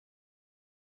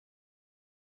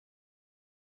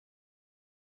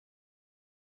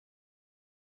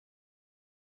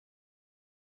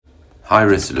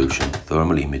High-resolution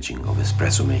thermal imaging of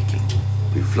espresso making.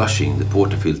 We're flushing the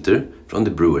portafilter from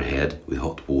the brewer head with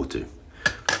hot water.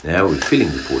 Now we're filling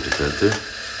the portafilter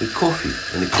with coffee,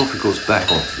 and the coffee goes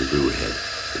back onto the brewer head.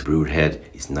 The brewer head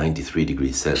is 93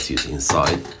 degrees Celsius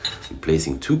inside. We're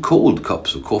placing 2 cold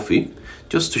cups of coffee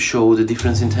just to show the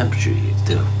difference in temperature here.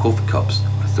 The coffee cups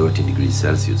are 13 degrees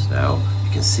Celsius. Now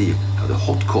you can see how the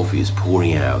hot coffee is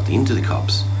pouring out into the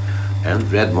cups.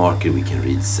 And red marker we can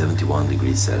read 71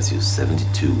 degrees Celsius,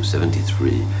 72,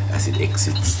 73 as it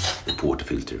exits the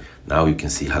portafilter. Now you can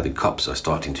see how the cups are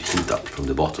starting to heat up from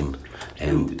the bottom,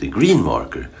 and the green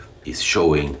marker is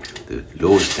showing the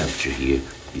lowest temperature here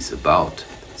is about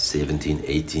 17,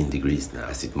 18 degrees now,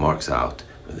 as it marks out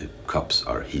when the cups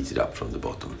are heated up from the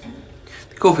bottom.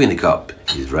 The coffee in the cup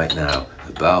is right now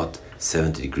about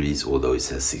 70 degrees, although it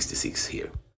says 66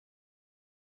 here.